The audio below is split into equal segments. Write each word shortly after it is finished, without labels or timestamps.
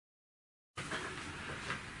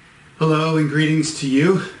Hello and greetings to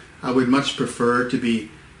you. I would much prefer to be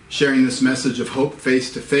sharing this message of hope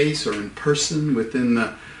face to face or in person within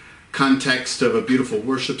the context of a beautiful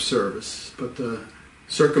worship service. But the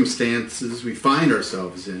circumstances we find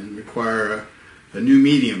ourselves in require a new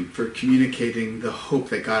medium for communicating the hope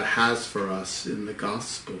that God has for us in the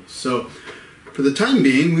gospel. So for the time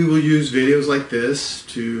being, we will use videos like this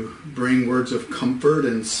to bring words of comfort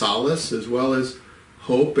and solace as well as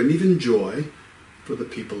hope and even joy for the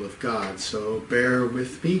people of God. So bear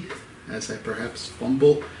with me as I perhaps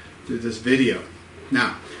fumble through this video.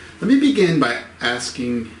 Now, let me begin by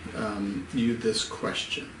asking you this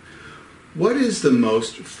question. What is the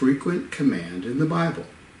most frequent command in the Bible?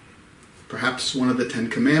 Perhaps one of the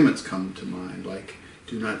 10 Commandments come to mind, like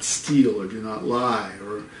do not steal or do not lie,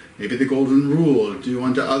 or maybe the golden rule, do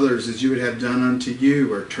unto others as you would have done unto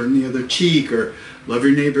you, or turn the other cheek, or love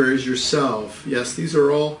your neighbor as yourself. Yes, these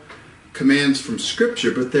are all commands from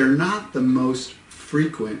Scripture, but they're not the most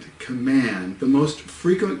frequent command. The most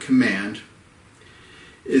frequent command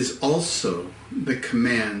is also the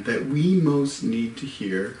command that we most need to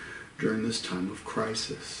hear during this time of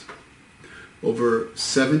crisis. Over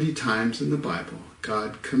 70 times in the Bible,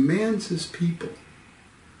 God commands His people,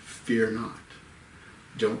 fear not,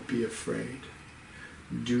 don't be afraid,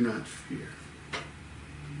 do not fear.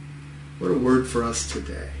 What a word for us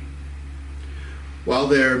today. While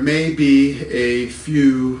there may be a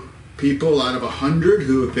few people out of 100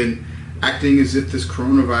 who have been acting as if this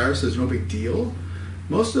coronavirus is no big deal,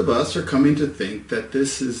 most of us are coming to think that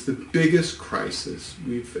this is the biggest crisis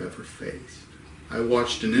we've ever faced. I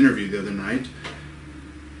watched an interview the other night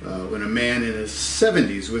when a man in his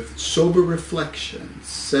 70s with sober reflection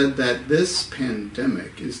said that this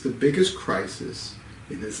pandemic is the biggest crisis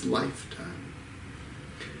in his lifetime.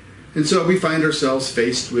 And so we find ourselves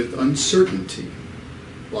faced with uncertainty,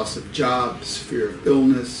 loss of jobs, fear of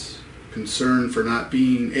illness, concern for not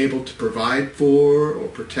being able to provide for or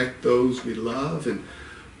protect those we love, and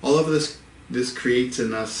all of this creates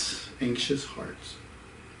in us anxious hearts.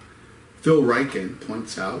 Phil Ryken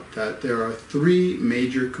points out that there are 3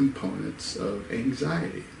 major components of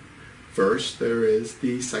anxiety. First, there is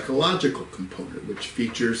the psychological component, which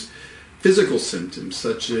features physical symptoms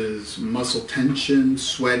such as muscle tension,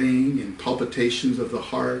 sweating, and palpitations of the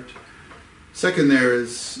heart. Second, there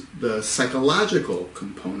is the psychological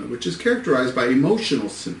component, which is characterized by emotional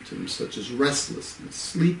symptoms such as restlessness,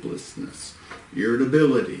 sleeplessness,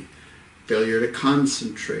 irritability, failure to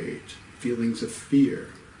concentrate, feelings of fear.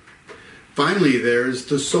 Finally, there is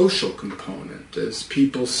the social component, as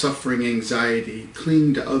people suffering anxiety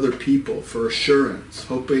cling to other people for assurance,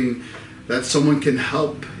 hoping that someone can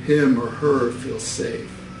help him or her feel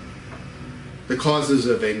safe. The causes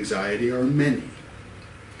of anxiety are many.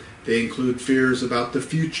 They include fears about the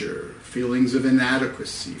future, feelings of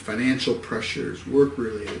inadequacy, financial pressures,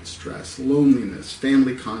 work-related stress, loneliness,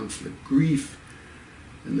 family conflict, grief,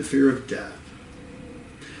 and the fear of death.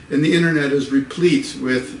 And the internet is replete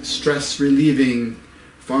with stress-relieving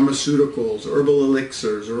pharmaceuticals, herbal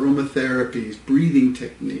elixirs, aromatherapies, breathing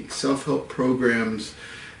techniques, self-help programs,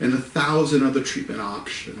 and 1,000 other treatment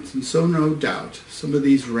options. And so no doubt, some of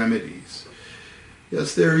these remedies,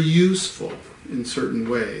 yes, they're useful in certain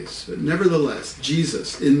ways. But nevertheless,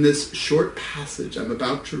 Jesus, in this short passage I'm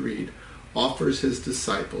about to read, offers His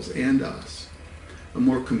disciples and us a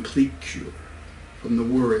more complete cure from the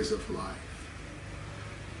worries of life.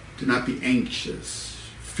 Do not be anxious.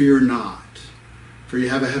 Fear not. For you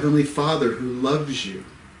have a heavenly Father who loves you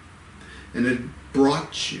and had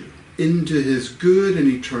brought you into His good and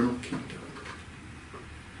eternal kingdom.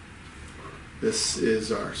 This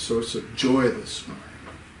is our source of joy this morning.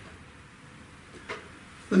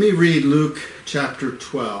 Let me read Luke chapter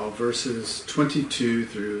 12, verses 22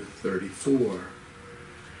 through 34.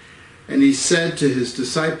 And He said to His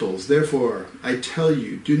disciples, therefore, I tell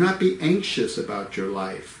you, do not be anxious about your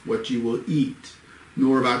life, what you will eat,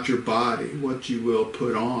 nor about your body, what you will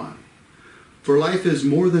put on. For life is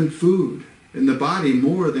more than food, and the body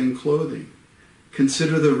more than clothing.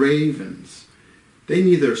 Consider the ravens. They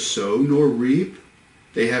neither sow nor reap.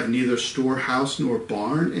 They have neither storehouse nor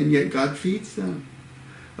barn, and yet God feeds them.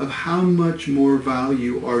 Of how much more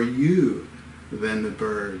value are you than the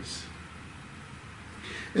birds?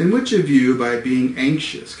 And which of you, by being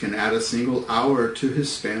anxious, can add a single hour to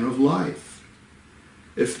his span of life?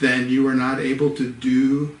 If then you are not able to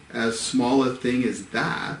do as small a thing as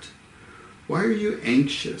that, why are you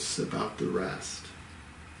anxious about the rest?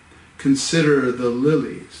 Consider the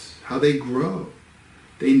lilies, how they grow.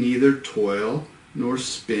 They neither toil nor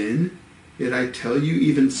spin. Yet I tell you,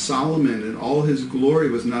 even Solomon in all his glory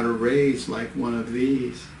was not arrayed like one of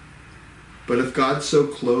these. But if God so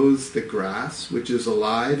clothes the grass, which is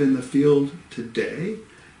alive in the field today,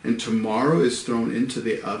 and tomorrow is thrown into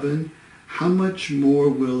the oven, how much more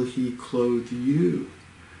will he clothe you,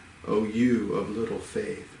 O you of little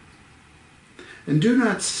faith? And do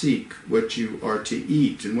not seek what you are to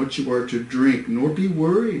eat and what you are to drink, nor be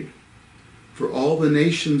worried. For all the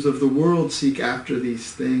nations of the world seek after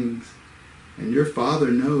these things, and your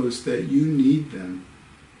Father knows that you need them.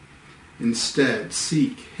 Instead,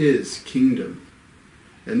 seek his kingdom,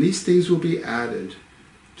 and these things will be added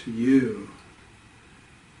to you.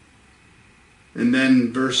 And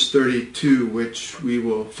then verse 32, which we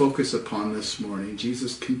will focus upon this morning,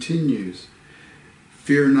 Jesus continues,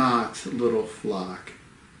 "Fear not, little flock,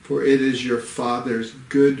 for it is your Father's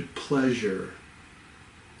good pleasure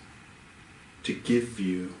to give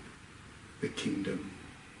you the kingdom.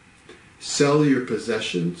 Sell your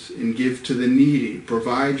possessions and give to the needy.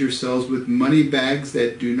 Provide yourselves with money bags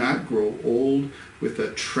that do not grow old, with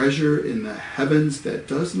a treasure in the heavens that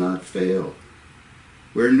does not fail,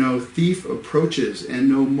 where no thief approaches and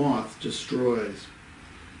no moth destroys.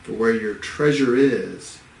 For where your treasure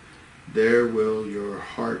is, there will your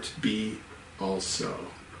heart be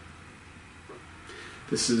also."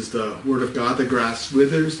 This is the word of God. The grass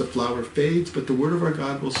withers, the flower fades, but the word of our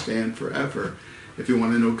God will stand forever. If we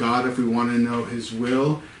want to know God, if we want to know his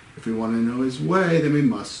will, if we want to know his way, then we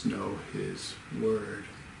must know his word.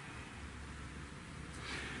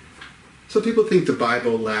 Some people think the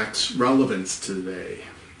Bible lacks relevance today.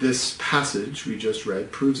 This passage we just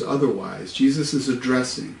read proves otherwise. Jesus is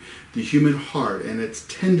addressing the human heart and its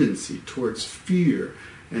tendency towards fear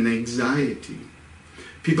and anxiety.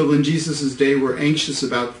 People in Jesus' day were anxious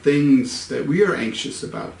about things that we are anxious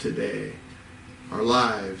about today. Our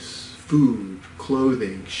lives, food,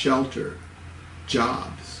 clothing, shelter,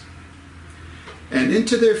 jobs. And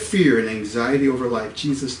into their fear and anxiety over life,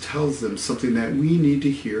 Jesus tells them something that we need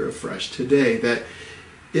to hear afresh today, that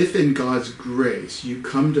if in God's grace you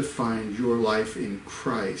come to find your life in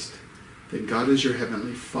Christ, then God is your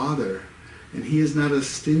heavenly Father, and he is not a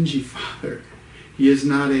stingy Father. He is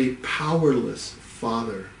not a powerless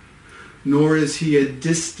Father, nor is he a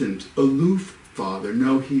distant, aloof Father.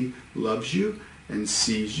 No, he loves you and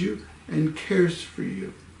sees you and cares for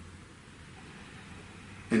you.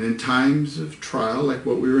 And in times of trial like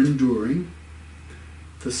what we're enduring,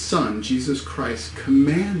 the Son, Jesus Christ,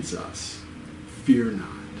 commands us, "Fear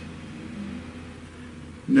not."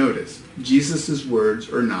 Notice, Jesus' words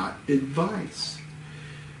are not advice.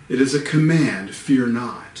 It is a command, "Fear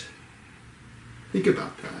not." Think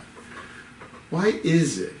about that. Why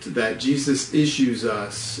is it that Jesus issues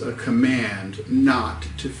us a command not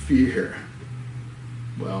to fear?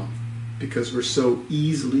 Well, because we're so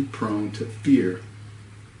easily prone to fear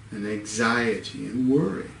and anxiety and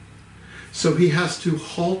worry. So he has to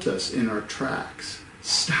halt us in our tracks.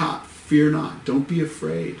 Stop, fear not, don't be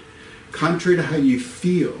afraid. Contrary to how you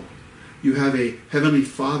feel, you have a heavenly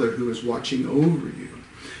Father who is watching over you.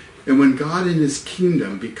 And when God and his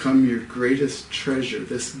kingdom become your greatest treasure,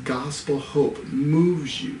 this gospel hope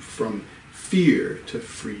moves you from fear to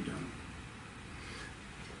freedom.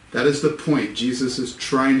 That is the point Jesus is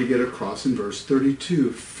trying to get across in verse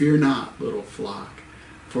 32. "Fear not, little flock,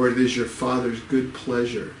 for it is your Father's good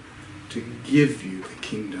pleasure to give you the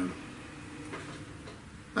kingdom."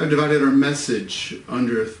 I've divided our message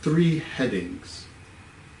under 3 headings: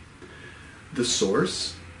 the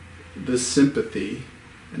source, the sympathy,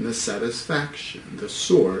 and the satisfaction. The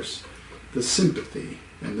source, the sympathy,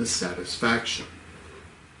 and the satisfaction.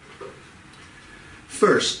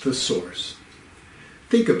 First, the source.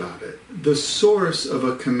 Think about it. The source of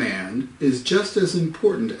a command is just as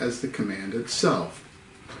important as the command itself.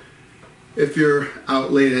 If you're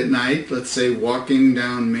out late at night, let's say walking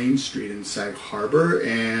down Main Street in Sag Harbor,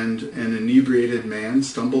 and an inebriated man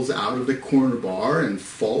stumbles out of the corner bar and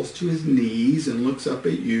falls to his knees and looks up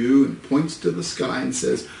at you and points to the sky and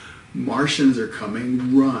says, "Martians are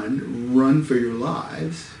coming, run for your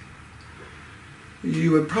lives,"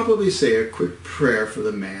 you would probably say a quick prayer for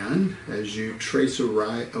the man as you trace a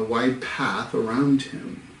wide path around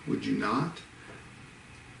him, would you not?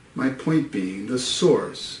 My point being, the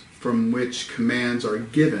source from which commands are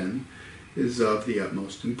given is of the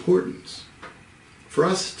utmost importance. For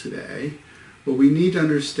us today, what we need to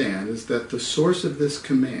understand is that the source of this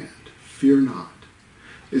command, "Fear not,"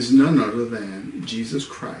 is none other than Jesus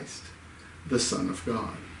Christ, the Son of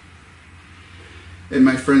God. And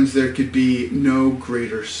my friends, there could be no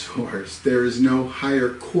greater source. There is no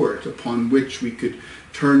higher court upon which we could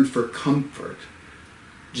turn for comfort.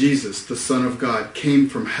 Jesus, the Son of God, came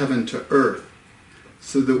from heaven to earth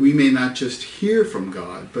so that we may not just hear from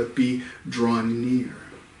God, but be drawn near.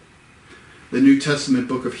 The New Testament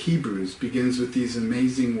book of Hebrews begins with these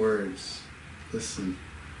amazing words. Listen.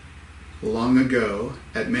 Long ago,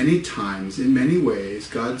 at many times, in many ways,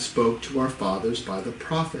 God spoke to our fathers by the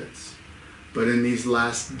prophets. But in these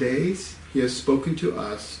last days, he has spoken to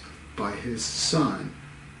us by his Son,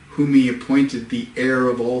 whom he appointed the heir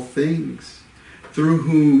of all things, through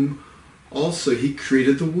whom also he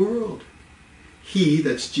created the world. He,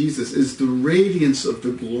 that's Jesus, is the radiance of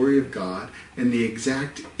the glory of God and the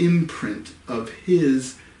exact imprint of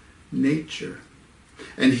his nature.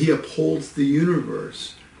 And he upholds the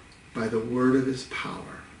universe by the word of his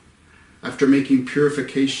power. After making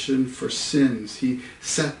purification for sins, he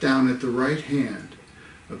sat down at the right hand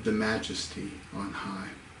of the Majesty on high.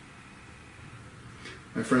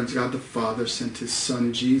 My friends, God the Father sent his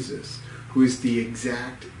Son Jesus, who is the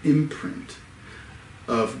exact imprint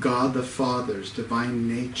of God the Father's divine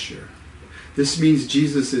nature. This means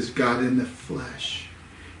Jesus is God in the flesh.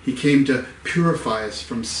 He came to purify us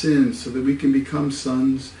from sin so that we can become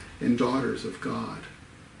sons and daughters of God.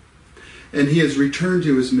 And he has returned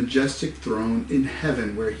to his majestic throne in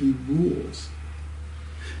heaven where he rules.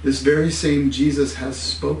 This very same Jesus has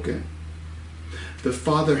spoken. The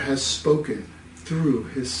Father has spoken through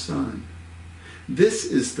his Son. This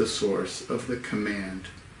is the source of the command,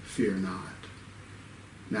 fear not.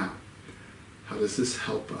 Now, how does this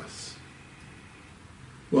help us?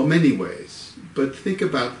 Well, many ways, but think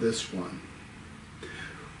about this one.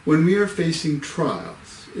 When we are facing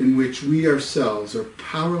trials in which we ourselves are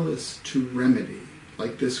powerless to remedy,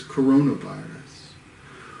 like this coronavirus,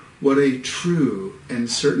 what a true and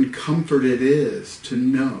certain comfort it is to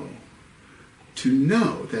know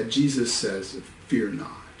that Jesus says, fear not.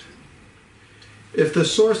 If the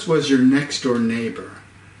source was your next door neighbor,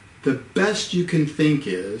 the best you can think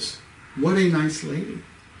is, what a nice lady.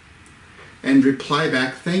 And reply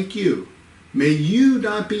back, thank you. May you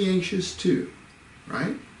not be anxious too,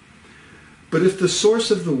 right? But if the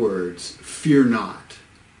source of the words, fear not,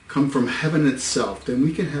 come from heaven itself, then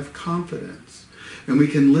we can have confidence. And we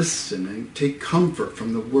can listen and take comfort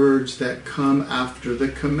from the words that come after the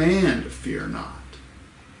command, fear not.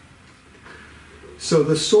 So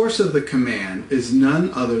the source of the command is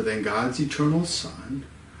none other than God's eternal Son,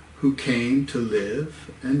 who came to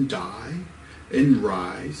live and die and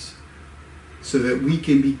rise so that we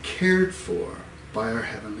can be cared for by our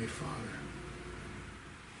Heavenly Father.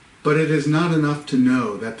 But it is not enough to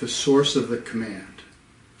know that the source of the command,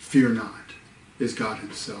 fear not, is God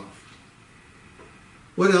himself.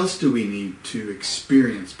 What else do we need to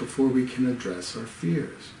experience before we can address our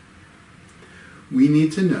fears? We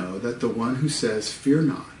need to know that the one who says, fear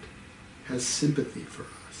not, has sympathy for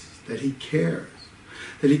us, that he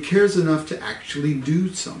cares enough to actually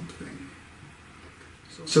do something.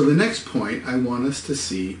 So the next point I want us to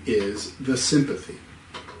see is the sympathy.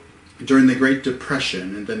 During the Great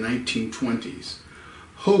Depression in the 1920s,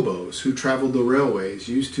 hobos who traveled the railways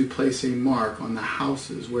used to place a mark on the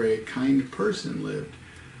houses where a kind person lived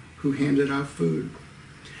who handed out food.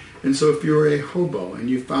 And so if you were a hobo and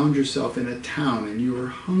you found yourself in a town and you were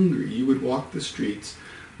hungry, you would walk the streets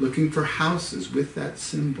looking for houses with that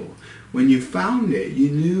symbol. When you found it,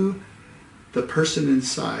 you knew the person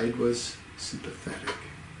inside was sympathetic.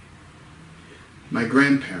 My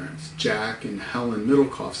grandparents, Jack and Helen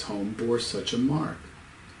Middlecoff's home, bore such a mark.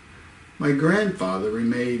 My grandfather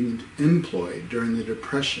remained employed during the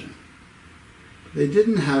Depression. They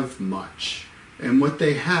didn't have much, and what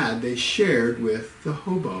they had they shared with the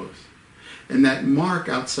hobos. And that mark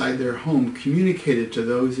outside their home communicated to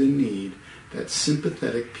those in need that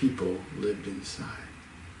sympathetic people lived inside.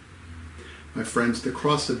 My friends, the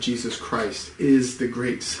cross of Jesus Christ is the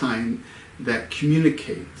great sign that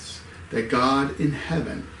communicates that God in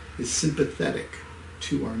heaven is sympathetic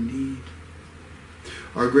to our need.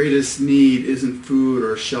 Our greatest need isn't food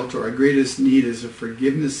or shelter. Our greatest need is a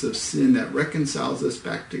forgiveness of sin that reconciles us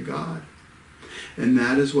back to God. And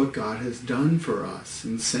that is what God has done for us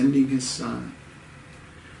in sending his Son.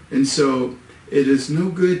 And so it is no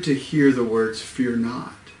good to hear the words, fear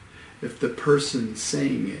not, if the person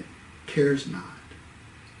saying it cares not.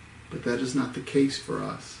 But that is not the case for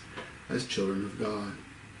us as children of God.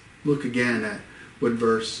 Look again at what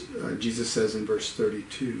Jesus says in verse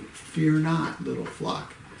 32. Fear not, little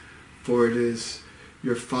flock, for it is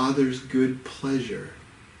your Father's good pleasure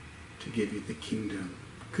to give you the kingdom.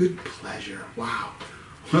 Good pleasure. Wow.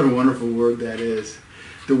 What a wonderful word that is.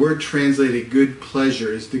 The word translated good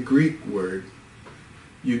pleasure is the Greek word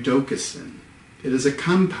eudokesin. It is a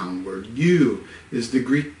compound word. Eu is the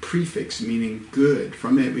Greek prefix meaning good.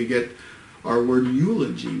 From it we get our word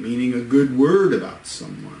eulogy, meaning a good word about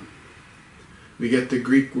someone. We get the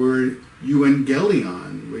Greek word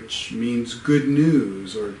euangelion, which means good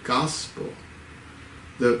news or gospel.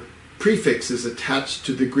 The prefix is attached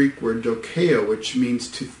to the Greek word dokeo, which means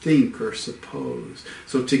to think or suppose.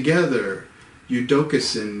 So together,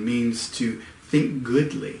 eudokesin means to think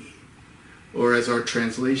goodly, or as our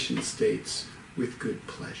translation states, with good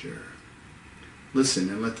pleasure. Listen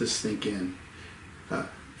and let this sink in.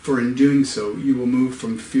 For in doing so, you will move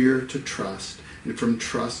from fear to trust, and from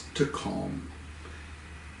trust to calm,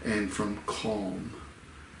 and from calm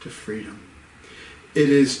to freedom. It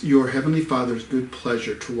is your Heavenly Father's good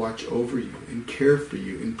pleasure to watch over you and care for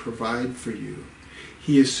you and provide for you.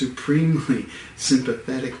 He is supremely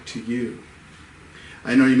sympathetic to you.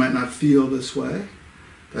 I know you might not feel this way.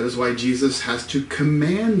 That is why Jesus has to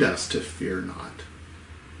command us to fear not.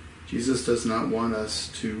 Jesus does not want us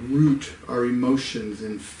to root our emotions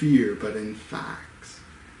in fear, but in facts.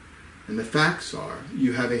 And the facts are,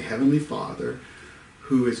 you have a Heavenly Father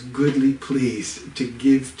who is goodly pleased to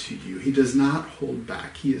give to you. He does not hold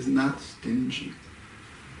back. He is not stingy.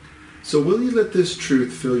 So will you let this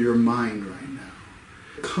truth fill your mind right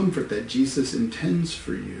now? Comfort that Jesus intends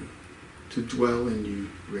for you to dwell in you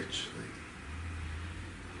richly.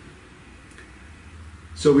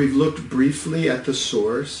 So we've looked briefly at the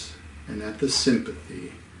source and at the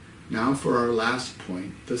sympathy. Now for our last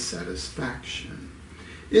point, the satisfaction.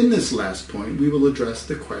 In this last point, we will address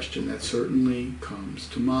the question that certainly comes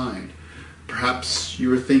to mind. Perhaps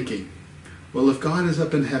you are thinking, well, if God is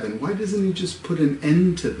up in heaven, why doesn't he just put an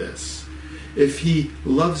end to this? If he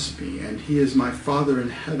loves me and he is my Father in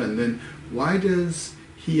heaven, then why does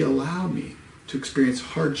he allow me to experience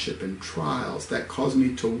hardship and trials that cause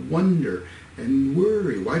me to wonder and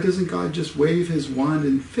worry? Why doesn't God just wave his wand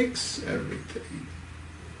and fix everything?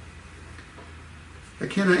 I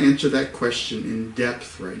cannot answer that question in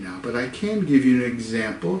depth right now, but I can give you an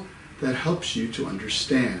example that helps you to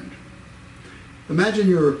understand. Imagine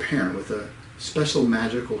you're a parent with a special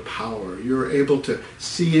magical power. You're able to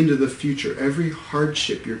see into the future every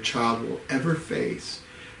hardship your child will ever face,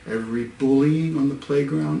 every bullying on the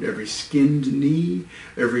playground, every skinned knee,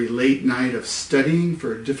 every late night of studying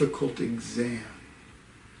for a difficult exam.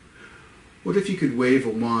 What if you could wave a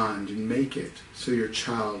wand and make it so your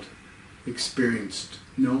child experienced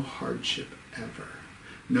no hardship ever,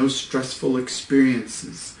 no stressful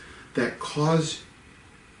experiences that cause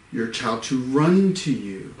your child to run to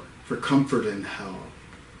you for comfort and help?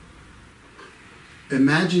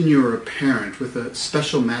 Imagine you're a parent with a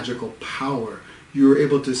special magical power. You're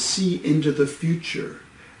able to see into the future,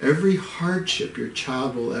 every hardship your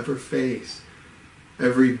child will ever face,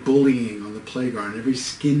 every bullying on the playground, every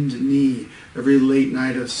skinned knee, every late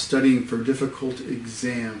night of studying for a difficult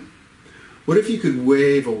exam. What if you could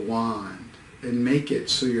wave a wand and make it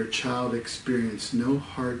so your child experienced no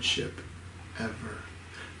hardship ever,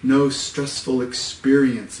 no stressful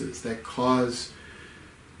experiences that cause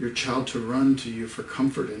your child to run to you for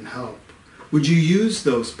comfort and help? Would you use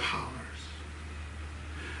those powers?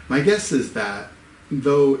 My guess is that,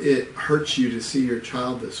 though it hurts you to see your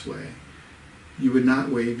child this way, you would not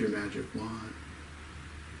wave your magic wand.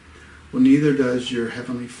 Well, neither does your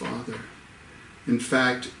Heavenly Father. In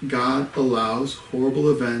fact, God allows horrible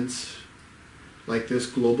events like this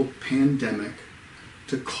global pandemic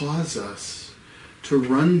to cause us to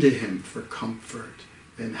run to him for comfort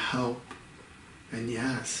and help and,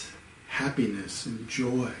 yes, happiness and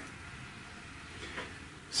joy.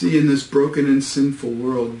 See, in this broken and sinful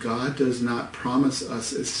world, God does not promise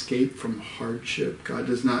us escape from hardship. God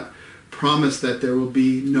does not promise that there will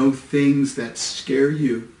be no things that scare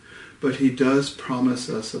you. But he does promise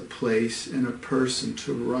us a place and a person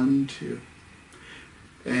to run to.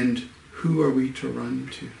 And who are we to run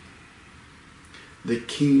to? The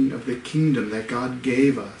King of the kingdom that God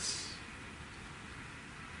gave us,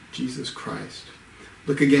 Jesus Christ.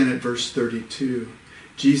 Look again at verse 32.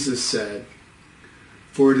 Jesus said,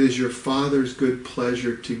 "For it is your Father's good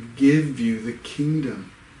pleasure to give you the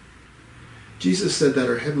kingdom." Jesus said that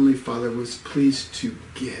our Heavenly Father was pleased to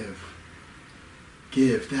give.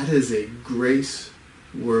 Give. That is a grace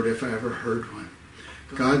word if I ever heard one.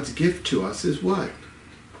 God's gift to us is what?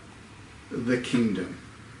 The kingdom.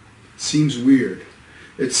 Seems weird.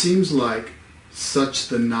 It seems like such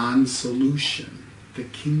the non-solution. The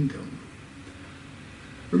kingdom.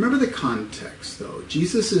 Remember the context, though.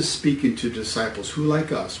 Jesus is speaking to disciples who,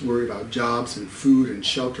 like us, worry about jobs and food and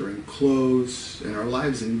shelter and clothes and our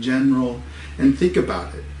lives in general. And think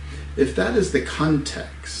about it. If that is the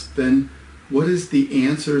context, then what is the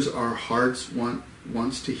answers our hearts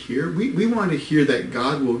wants to hear? We want to hear that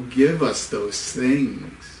God will give us those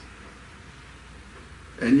things.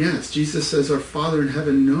 And yes, Jesus says our Father in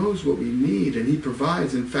heaven knows what we need, and he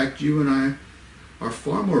provides. In fact, you and I are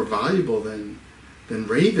far more valuable than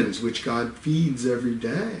ravens, which God feeds every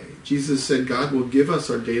day. Jesus said God will give us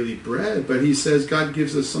our daily bread, but he says God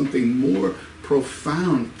gives us something more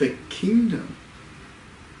profound, the kingdom.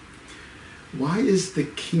 Why is the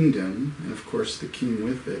kingdom, and of course the king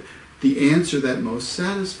with it, the answer that most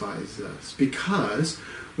satisfies us? Because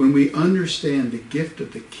when we understand the gift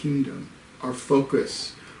of the kingdom, our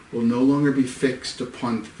focus will no longer be fixed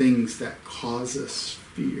upon things that cause us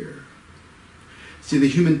fear. See, the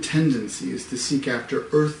human tendency is to seek after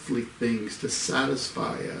earthly things to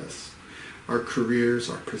satisfy us, our careers,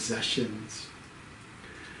 our possessions.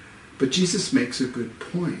 But Jesus makes a good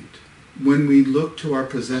point. When we look to our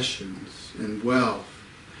possessions and wealth,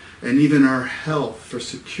 and even our health for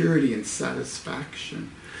security and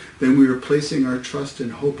satisfaction, then we are placing our trust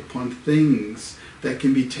and hope upon things that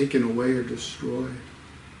can be taken away or destroyed.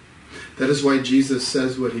 That is why Jesus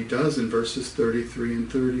says what he does in verses 33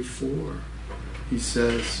 and 34. He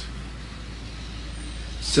says,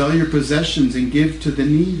 "Sell your possessions and give to the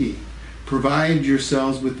needy. Provide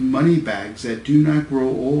yourselves with money bags that do not grow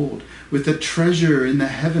old, with a treasure in the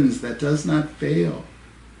heavens that does not fail,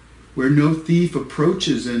 where no thief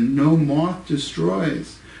approaches and no moth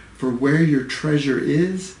destroys. For where your treasure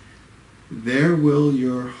is, there will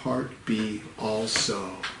your heart be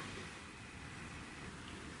also."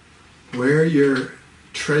 Where your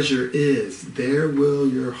treasure is, there will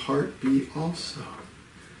your heart be also.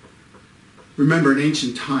 Remember, in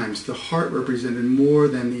ancient times, the heart represented more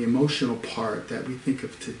than the emotional part that we think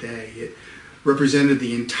of today. It represented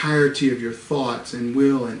the entirety of your thoughts and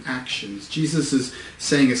will and actions. Jesus is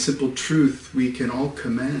saying a simple truth we can all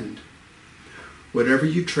commend. Whatever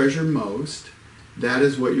you treasure most, that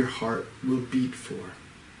is what your heart will beat for.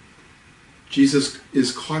 Jesus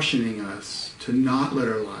is cautioning us to not let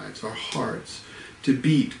our lives, our hearts, to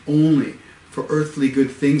beat only for earthly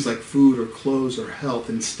good things like food or clothes or health.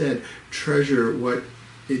 Instead, treasure what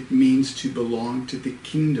it means to belong to the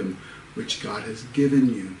kingdom which God has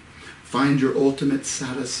given you. Find your ultimate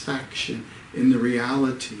satisfaction in the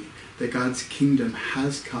reality that God's kingdom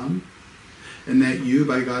has come and that you,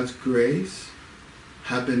 by God's grace,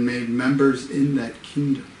 have been made members in that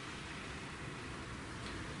kingdom.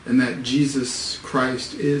 And that Jesus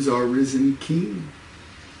Christ is our risen King.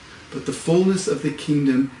 But the fullness of the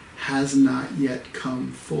kingdom has not yet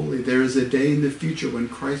come fully. There is a day in the future when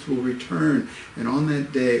Christ will return, and on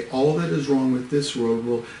that day, all that is wrong with this world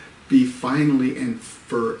will be finally and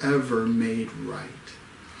forever made right.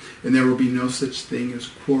 And there will be no such thing as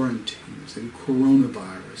quarantines and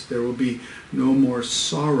coronavirus. There will be no more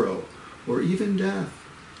sorrow or even death.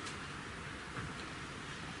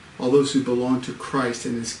 All those who belong to Christ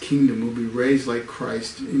and his kingdom will be raised like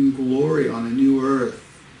Christ in glory on a new earth.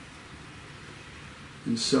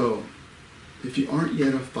 And so, if you aren't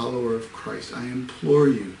yet a follower of Christ, I implore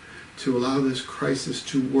you to allow this crisis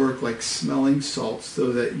to work like smelling salts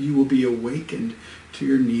so that you will be awakened to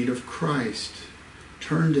your need of Christ.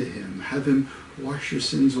 Turn to him. Have him wash your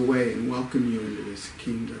sins away and welcome you into his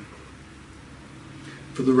kingdom.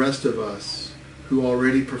 For the rest of us who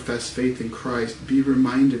already profess faith in Christ, be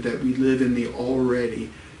reminded that we live in the already,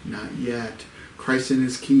 not yet. Christ and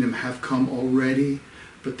his kingdom have come already,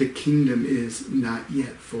 but the kingdom is not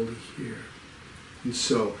yet fully here. And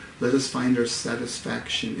so, let us find our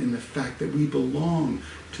satisfaction in the fact that we belong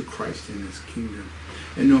to Christ and his kingdom.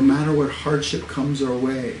 And no matter what hardship comes our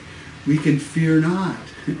way, we can fear not.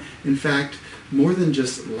 In fact, more than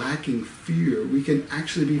just lacking fear, we can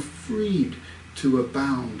actually be freed to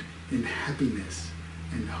abound in happiness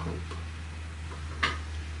and hope.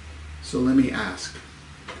 So let me ask,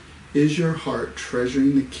 is your heart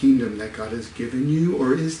treasuring the kingdom that God has given you,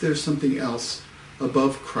 or is there something else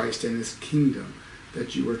above Christ and his kingdom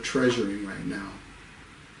that you are treasuring right now?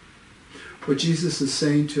 What Jesus is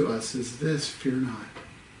saying to us is this: fear not.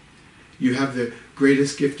 You have the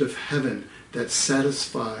greatest gift of heaven that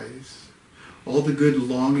satisfies all the good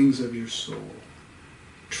longings of your soul.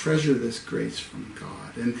 Treasure this grace from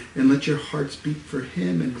God and let your hearts beat for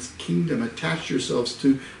him and his kingdom. Attach yourselves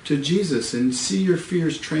to Jesus and see your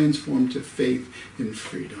fears transformed to faith in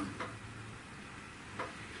freedom.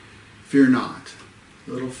 Fear not,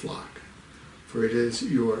 little flock, for it is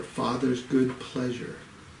your Father's good pleasure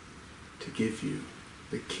to give you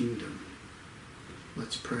the kingdom.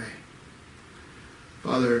 Let's pray.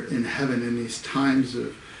 Father in heaven, in these times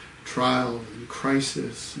of trial and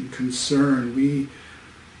crisis and concern, we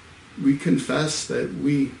confess that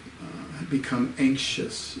we become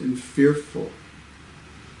anxious and fearful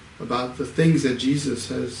about the things that Jesus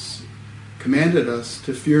has commanded us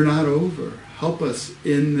to fear not over. Help us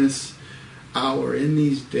in this hour, in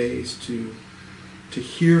these days, to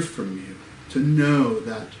hear from you, to know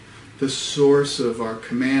that the source of our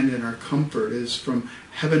command and our comfort is from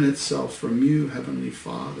heaven itself, from you, Heavenly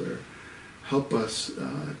Father. Help us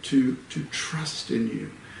to trust in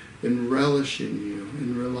you and relish in you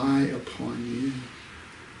and rely upon you.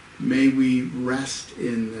 May we rest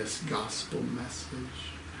in this gospel message.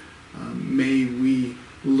 May we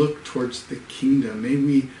look towards the kingdom. May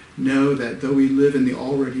we know that though we live in the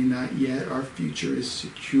already not yet, our future is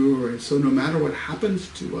secure. And so no matter what happens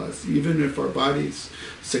to us, even if our bodies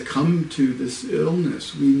succumb to this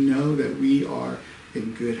illness, we know that we are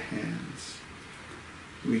in good hands.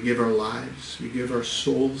 We give our lives, we give our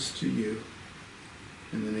souls to you.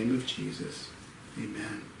 In the name of Jesus,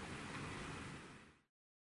 amen.